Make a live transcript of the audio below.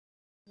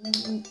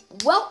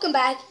welcome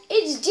back.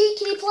 It's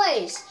DKD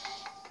Plays,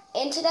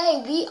 and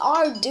today we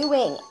are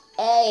doing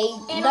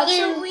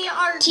another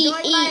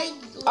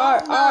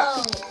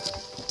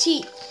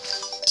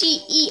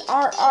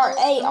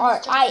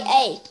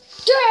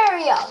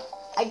Terraria.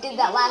 I did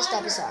that last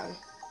episode.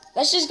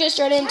 Let's just get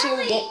straight into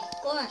the game.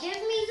 Give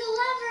me the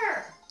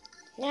lever.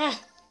 Nah.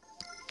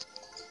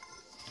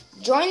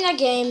 Join that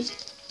game.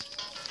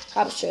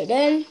 Hop straight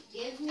in.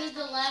 Give me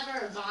the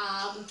lever,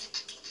 Bob.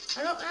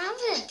 I don't have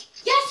it.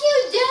 Yes,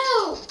 you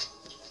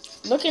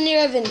do. Look in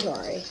your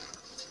inventory.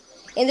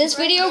 In this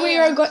video, we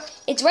are going.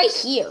 It's right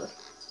here.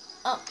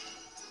 Oh.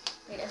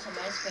 Wait, that's on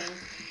my screen.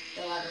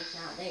 The lever's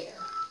not there.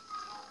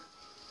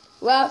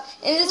 Well,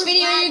 in this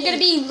video, you're going to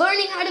be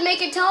learning how to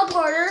make a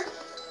teleporter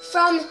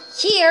from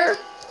here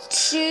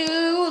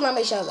to. Let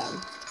me show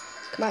them.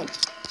 Come on.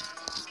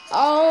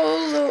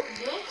 Oh.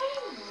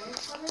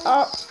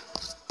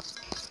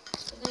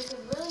 They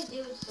could really do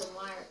with some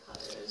wire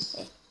cutters.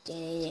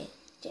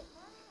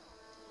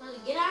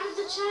 Get out of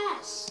the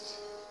chest.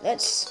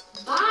 Let's.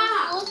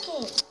 Bob.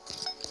 Looking.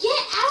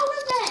 Get out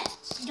of it.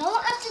 You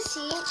don't have to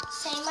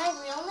say my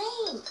real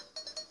name.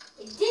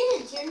 It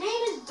didn't. Your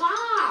name is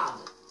Bob.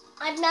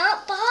 I'm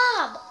not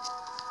Bob.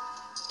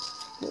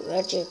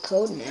 That's your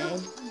code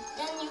name.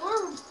 Then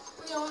your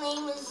real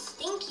name is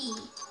Stinky.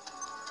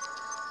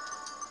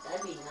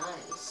 That'd be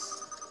nice.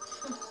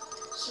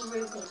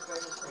 Shurikens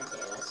versus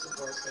Pantera. That's the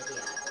worst idea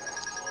ever,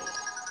 actually.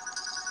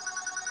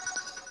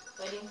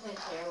 Fighting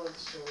Pantera with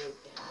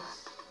Shurikens.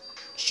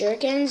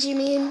 Shurikens, you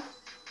mean?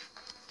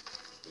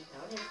 There's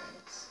no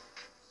difference.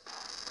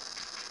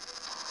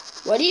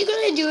 What are you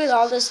gonna do with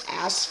all this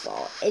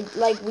asphalt?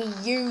 Like we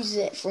use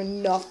it for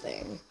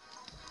nothing.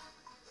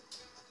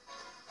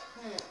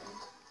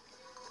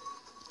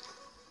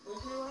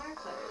 With my wire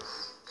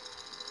cutters.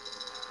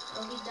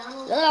 I'll be done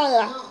with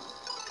Ugh. stone.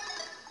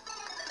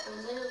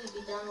 I'll literally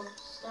be done with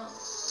stone.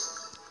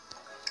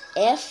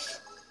 If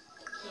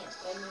I can't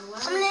find my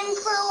wire I'm in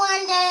cutters. for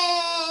one day.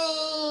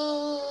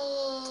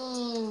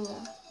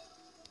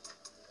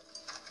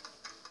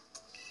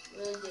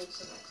 Really do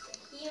some extra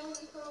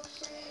healing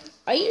potions.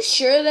 are you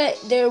sure that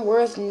they're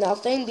worth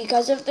nothing?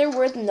 Because if they're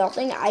worth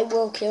nothing, I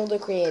will kill the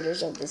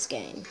creators of this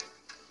game.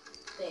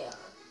 They are.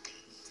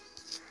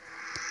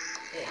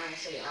 They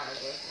honestly are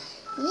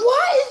worth nothing.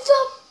 What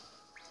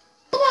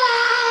the?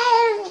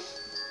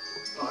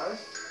 Barf?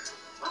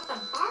 What the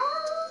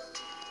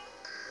barf?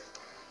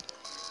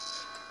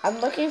 I'm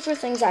looking for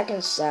things I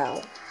can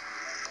sell.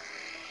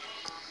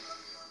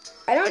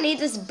 I don't need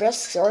this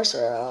brisk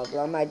sorcerer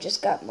album. I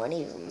just got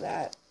money from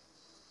that.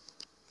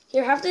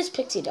 Here, have this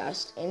pixie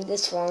dust and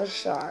this fallen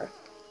star.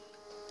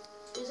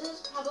 This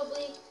is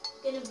probably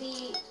gonna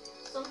be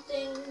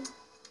something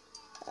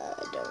I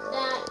don't know.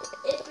 that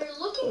if you're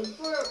looking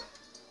for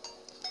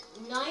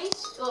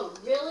nice but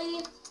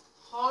really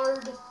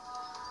hard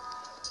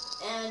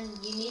and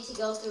you need to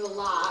go through a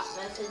lot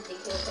method to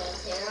kill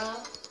Pantera,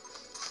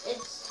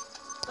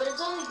 but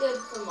it's only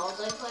good for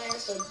multiplayer,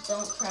 so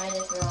don't try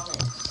it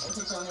if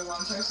it's only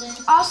one person.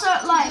 Also,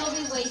 You'll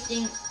be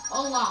wasting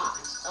a lot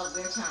of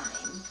your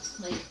time.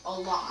 Like, a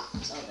lot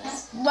of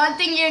it. one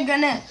thing you're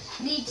gonna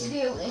need to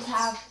do is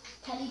have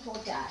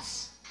teleport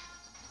us.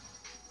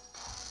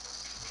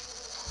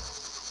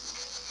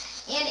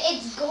 And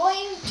it's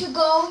going to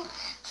go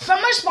from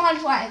our spawn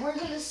point. We're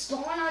gonna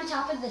spawn on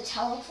top of the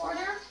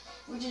teleporter,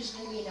 which is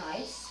gonna be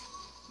nice.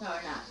 No,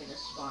 we're not gonna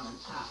spawn on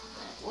top of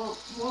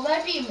it. Well,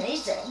 that'd be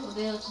amazing. We'll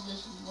be able to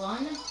just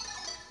run.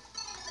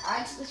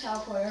 Add to the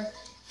teleporter,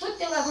 flip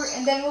the lever,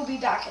 and then we'll be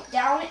back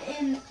down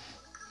in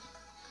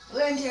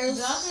Lanterns.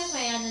 But also if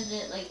I added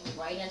it like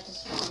right at the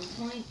spawn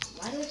point,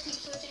 why do I keep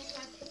switching to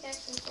my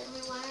pickaxe instead of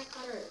my wire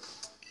cutters?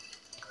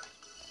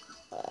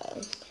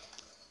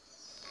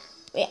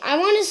 Wait, I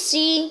want to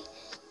see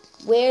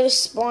where the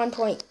spawn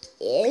point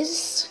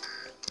is.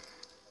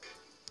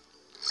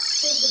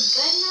 So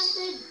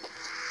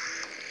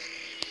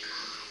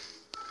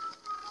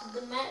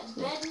the bed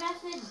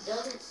method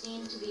doesn't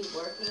seem to be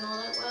working all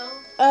that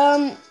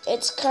well.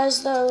 It's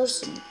cause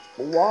those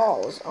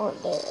walls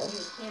aren't there.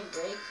 You can't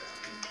break them.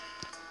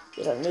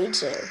 You don't need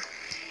to.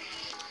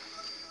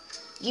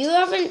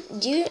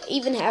 Do you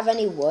even have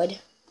any wood?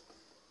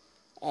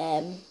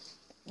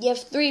 You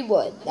have 3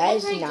 wood. That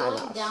is not going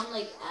enough. down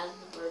like as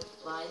the bird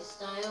flies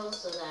style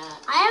so that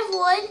I have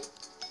wood.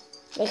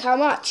 Like how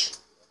much?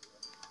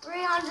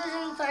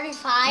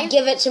 335.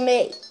 Give it to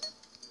me.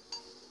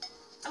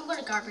 I'm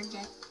gonna garbage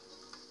it.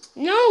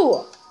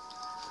 No.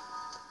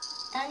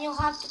 Then you'll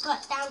have to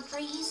cut down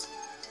trees.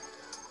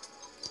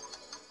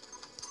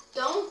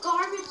 don't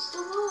garbage the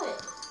wood.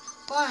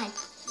 Why?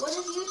 What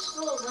is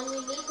useful when we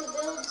need to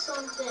build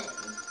something?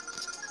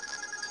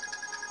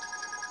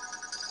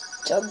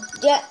 So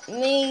get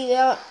me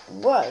the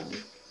wood.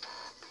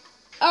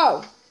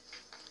 Oh,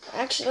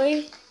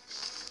 actually,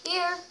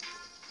 Here.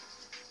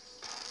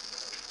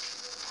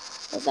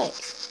 oh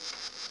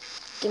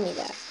thanks. Give me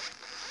that.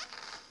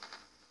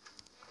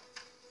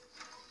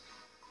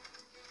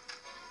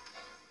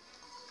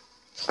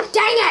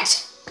 Dang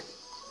it!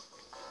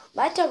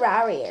 My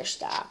Terraria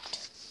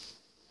stopped.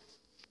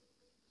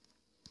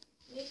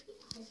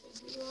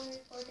 on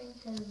recording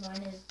because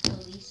mine is the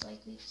least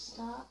likely to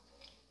stop.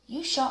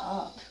 You shut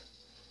up.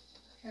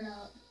 Shut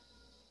up.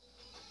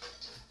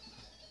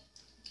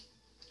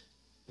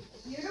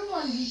 You're the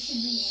one who should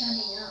be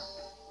shutting up.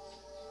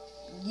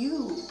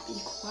 You be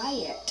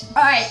quiet.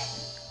 Alright.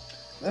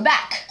 We're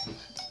back.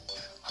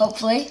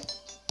 Hopefully.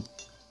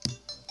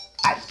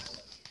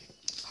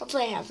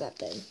 Hopefully I have that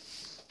thing.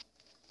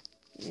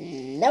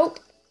 Nope.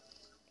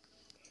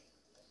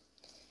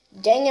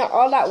 Dang it,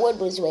 all that wood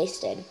was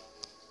wasted.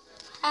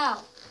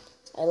 How?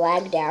 I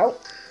lagged out.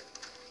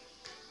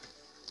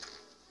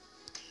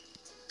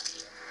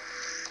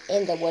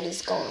 And the wood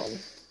is gone.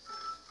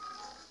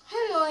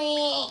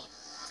 Henry.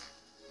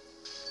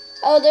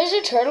 Oh, there's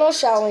a turtle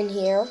shell in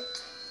here.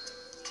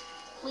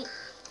 Wait.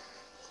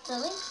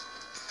 Really?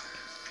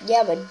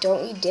 Yeah, but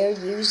don't you dare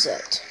use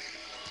it.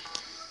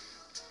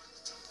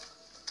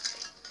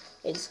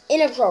 It's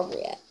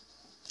inappropriate.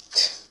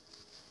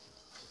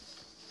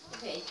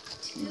 Okay.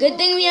 Good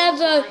thing we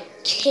have a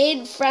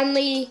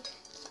kid-friendly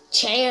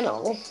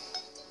channel.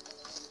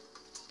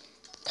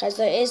 Because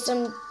there is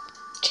some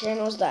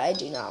channels that I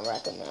do not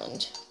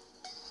recommend.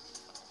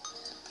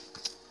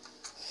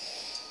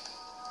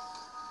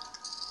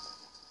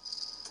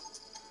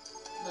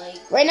 Like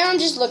Right now I'm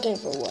just looking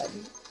for wood.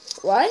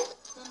 What?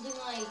 something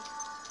like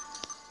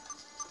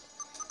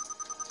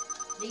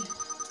the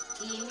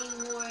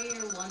Gaming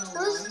Warrior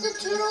 101. Who's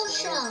the turtle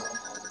shell?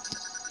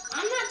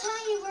 I'm not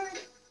telling you where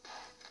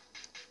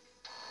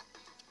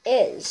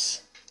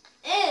Is.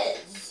 it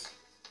is.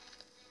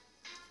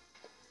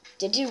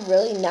 Did you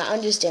really not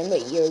understand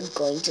what you're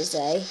going to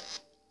say?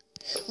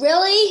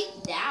 Really?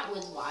 That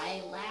was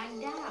why I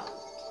lagged out.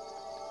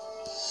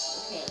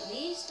 Okay, at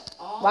least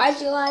all Why'd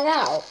you lag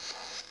out?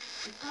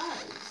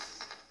 because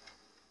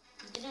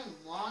I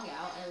didn't log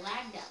out, I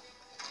lagged out.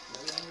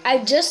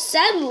 I just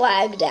said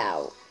lagged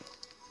out.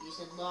 You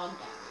said logged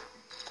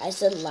out. I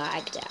said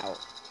lagged out.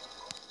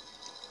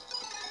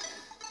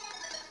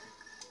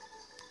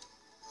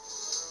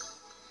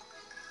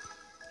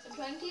 I'm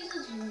trying to use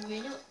this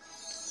video.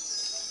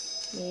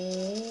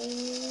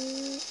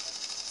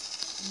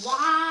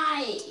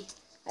 Why?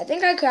 I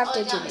think I Oh, I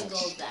crafted got too my much.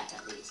 gold back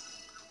at least.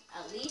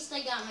 At least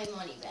I got my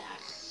money back.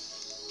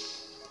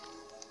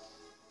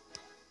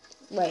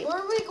 Wait.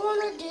 What are we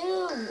gonna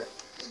do?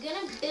 We're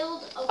gonna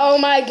build a Oh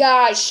my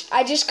gosh.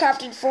 I just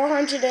crafted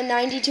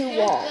 492 we're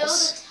gonna build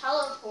walls. a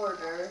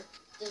teleporter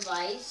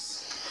device.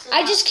 So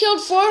I that- just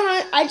killed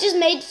 400. I just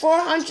made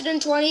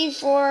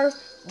 424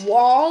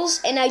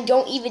 walls and I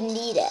don't even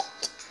need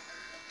it.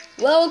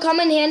 Will come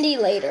in handy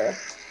later.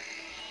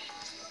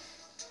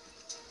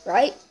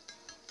 Right?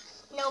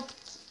 Nope.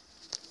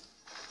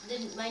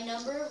 my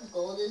number of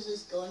gold is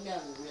just going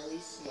down really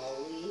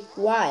slowly.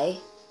 Why?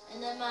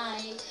 And then my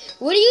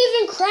What are you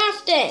even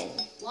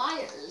crafting?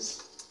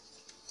 wires.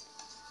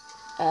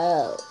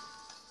 Oh.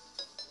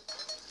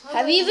 Have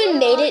Henry, you even where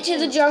made are it to you?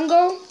 the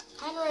jungle?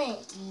 Henry,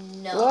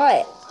 No.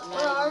 What? I'm Where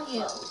not are even you?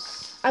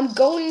 close. I'm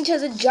going to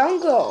the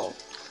jungle.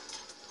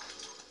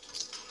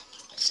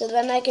 So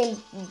then I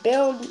can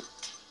build.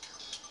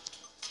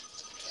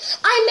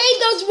 I made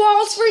those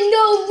walls for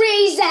no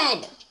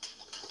reason.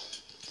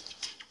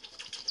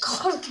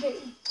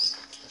 garbage.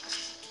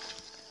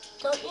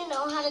 Don't you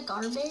know how to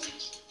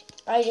garbage?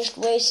 I just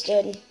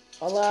wasted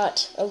a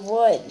lot of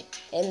wood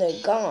and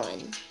they're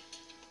gone.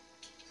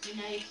 So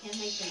now you can't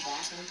make them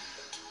back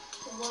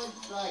into wood,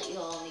 but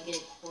you'll only get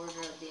a quarter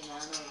of the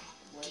amount of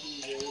wood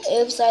you used.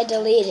 Oops, I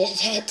deleted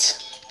it.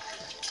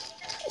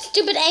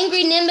 Stupid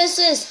angry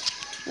Nimbuses.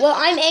 Well,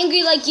 I'm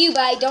angry like you,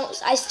 but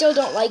I still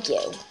don't like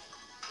you.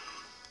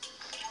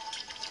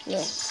 No.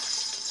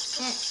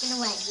 Get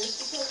away.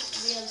 Just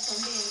because we have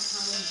something in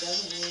common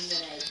doesn't mean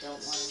that I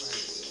don't want to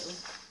murder you.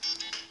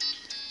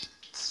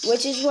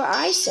 Which is what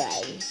I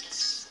said.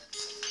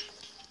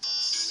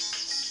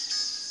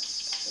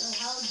 So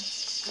how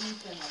deep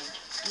am I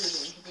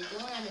getting? Because I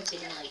don't want to end up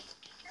getting like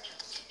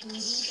too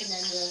deep and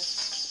then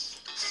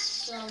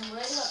just some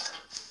right up.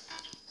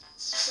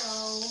 So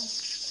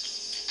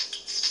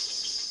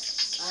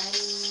I'm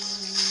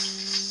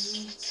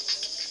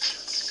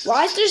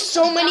Why is there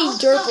so many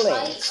about the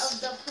height derplings?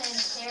 of the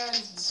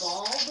Plantera's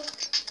bulb.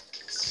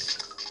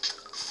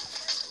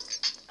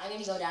 I'm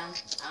gonna go down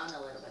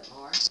a little bit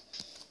more.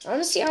 I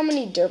want to see how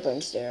many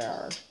derplings there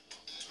are.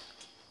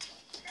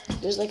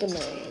 There's like a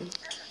million.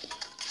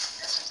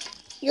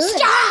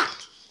 Stop!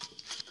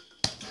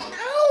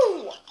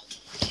 Ow!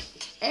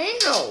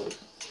 Ow!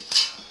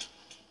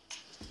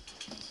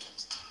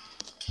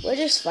 We're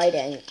just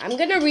fighting. I'm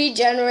gonna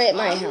regenerate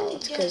my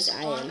health because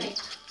I am.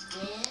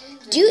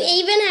 Do you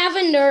even have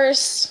a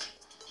nurse?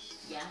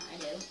 Yeah, I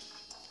do.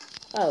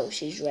 Oh,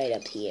 she's right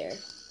up here.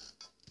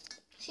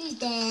 She's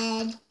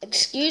dead.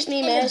 Excuse me,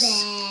 In miss.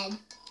 the bed.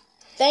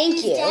 Thank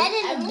She's you. dead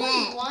in the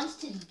Everyone bed. wants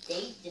to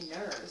date the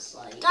nurse,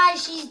 like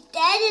Guys, she's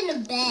dead in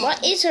the bed.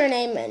 What is her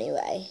name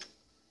anyway?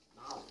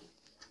 Molly.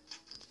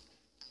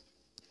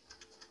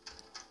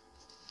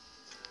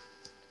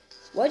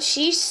 What'd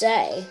she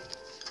say?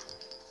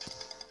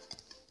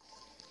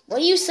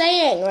 What are you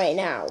saying right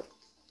now?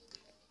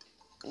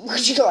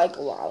 Would you like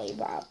a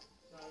lollipop?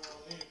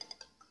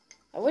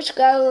 I wish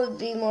God would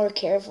be more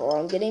careful.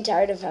 I'm getting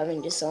tired of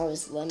having to sew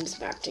his limbs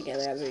back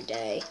together every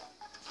day.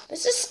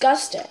 It's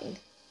disgusting.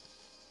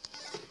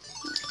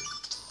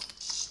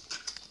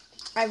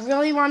 I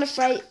really want to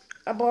fight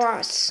a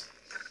boss.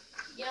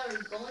 Yeah,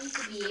 we're going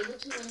to be able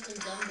to once I'm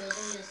done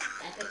building this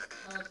epic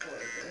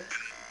teleporter.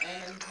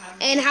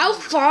 And how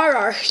far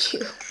are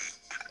you?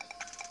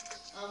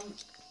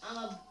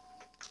 I'm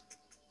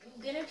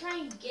gonna try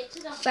and get to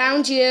the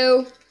Found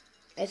you,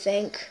 I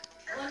think.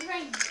 I want to try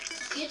and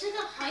get to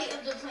the height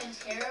of the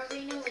Terraria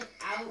arena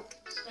without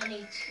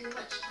spending too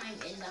much time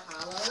in the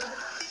hollow.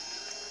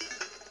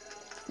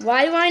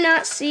 Why do I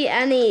not see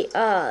any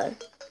Okay,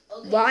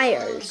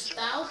 wires? So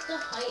about the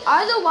height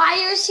Are the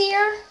wires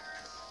here?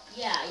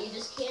 Yeah, you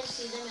just can't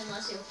see them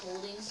unless you're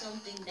holding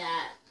something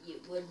that you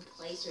would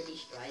place or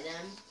destroy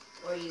them,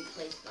 or you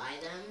place by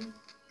them.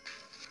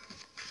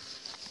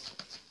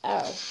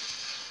 Oh.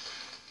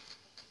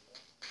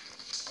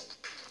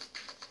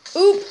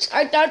 Oops,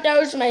 I thought that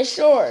was my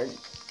sword.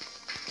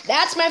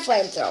 That's my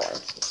flamethrower.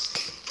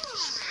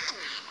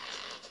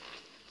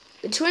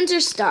 The twins are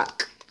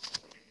stuck.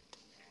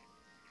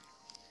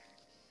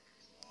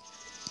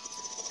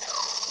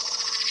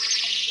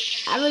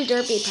 I'm a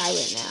derpy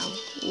pirate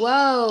now.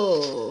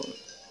 Whoa.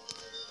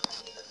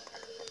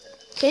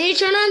 Can you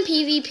turn on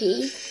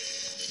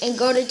PvP and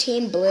go to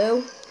Team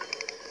Blue?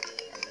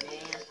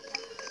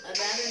 I'd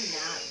rather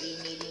not be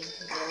needing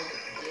to build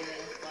during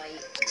a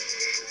fight.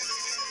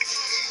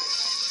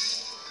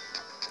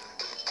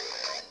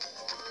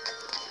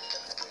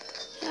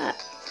 Yeah.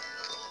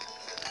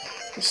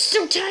 I'm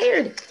so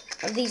tired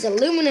of these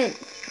illuminant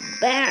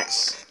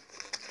bats.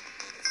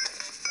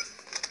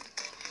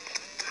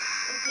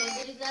 Okay, I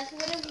did exactly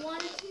what I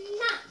wanted to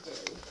not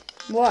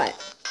do. What?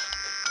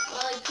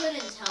 Well, I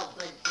couldn't help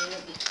but do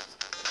it because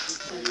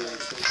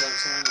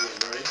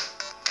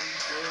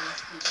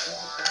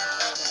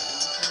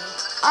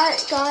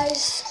Alright,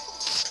 guys.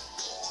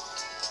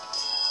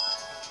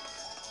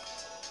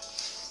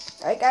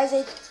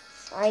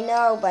 I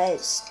know, but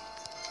it's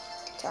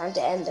time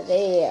to end the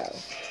video.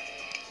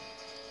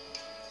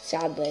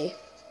 Sadly.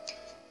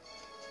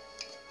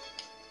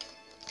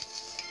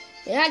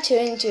 You're not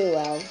doing too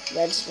well,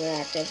 Redstone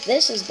Active.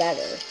 This is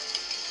better.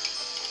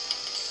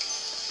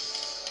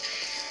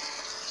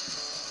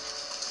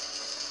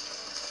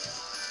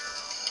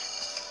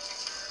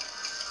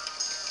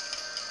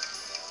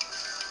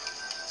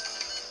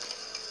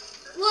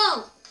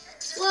 Whoa!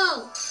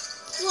 Whoa!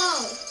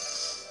 Whoa!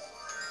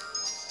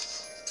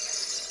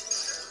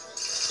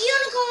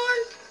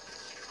 Unicorn!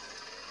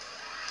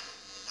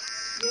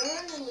 you're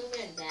an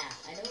illuminant bat.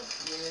 I don't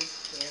really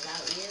care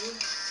about you.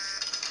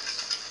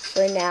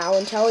 For now,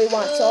 until we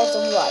want Souls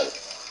of Light.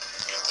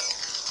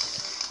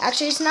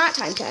 Actually, it's not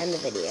time to end the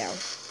video.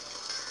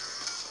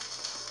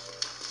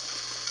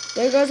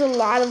 There goes a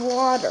lot of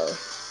water.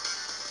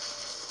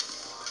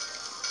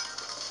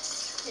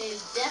 Okay,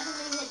 you've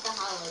definitely hit the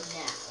hollow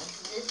now.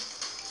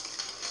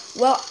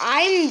 Well,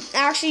 I'm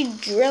actually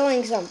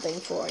drilling something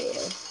for you.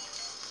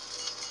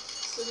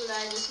 So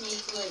that I just need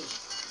to like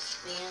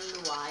spam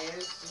the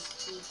wires,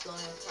 just keep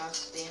going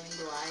across spamming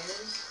the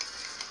wires.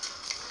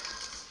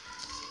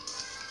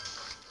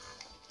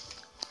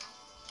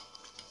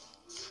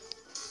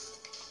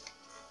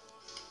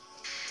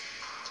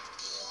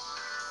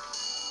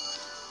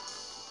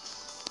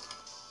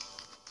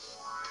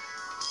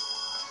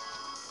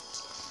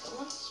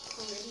 What's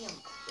palladium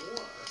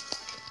ore?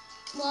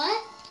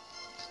 What?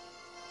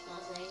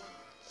 Nothing.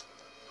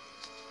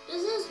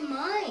 This is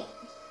mine.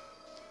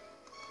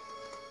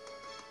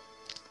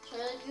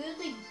 Charlotte, you have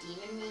like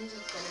demon wings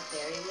instead of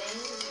fairy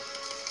wings.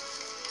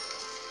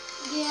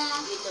 Yeah.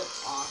 You look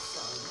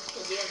awesome.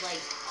 Because you have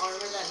like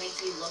armor that makes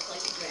you look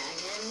like a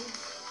dragon.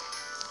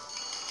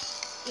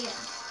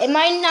 Yeah. It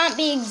might not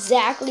be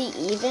exactly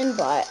even,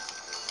 but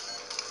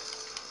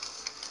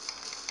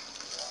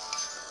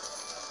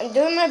I'm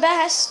doing my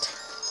best.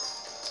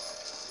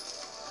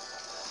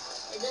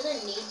 It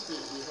doesn't need to be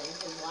even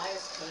because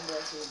wires can go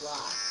through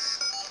blocks.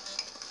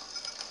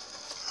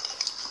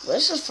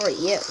 This is for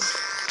you.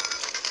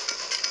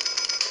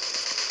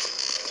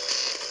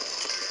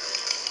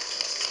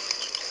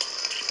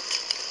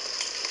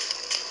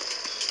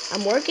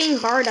 I'm working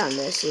hard on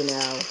this, you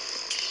know.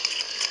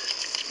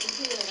 Me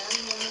too, and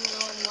I'm running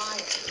on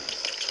wires.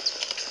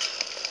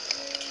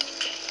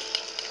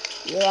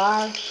 You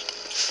are.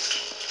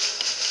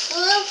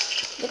 Hello?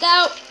 Look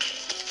out!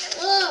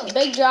 Hello?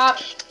 Big drop.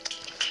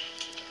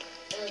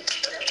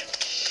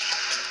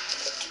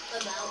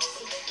 About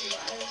 60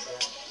 wires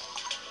left.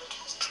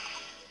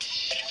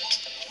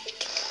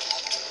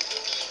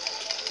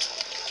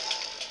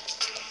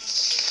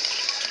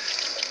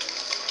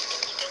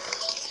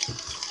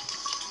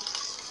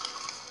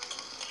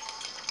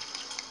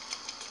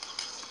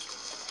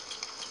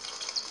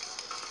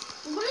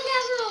 I'm gonna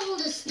gather all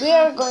this We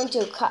are going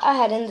to cut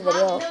ahead in the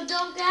video No,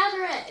 don't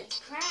gather it. It's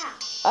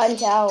crap.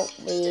 until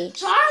we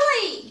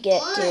Charlie!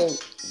 get What? to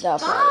the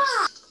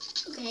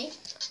place. Okay.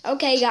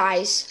 Okay,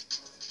 guys.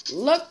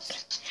 Look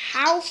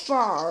how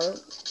far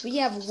we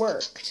have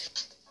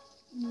worked.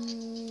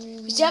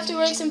 We still have to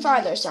work some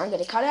farther, so I'm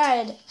going to cut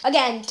ahead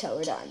again until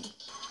we're done.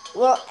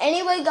 Well,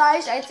 anyway,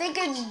 guys, I think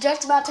it's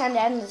just about time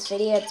to end this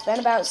video. It's been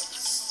about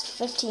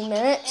 15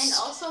 minutes. And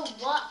also,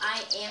 what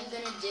I am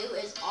going to do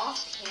is off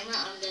camera,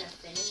 I'm going to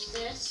finish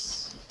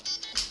this.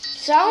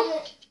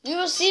 So, we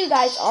will see you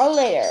guys all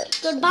later.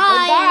 Goodbye.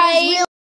 Goodbye.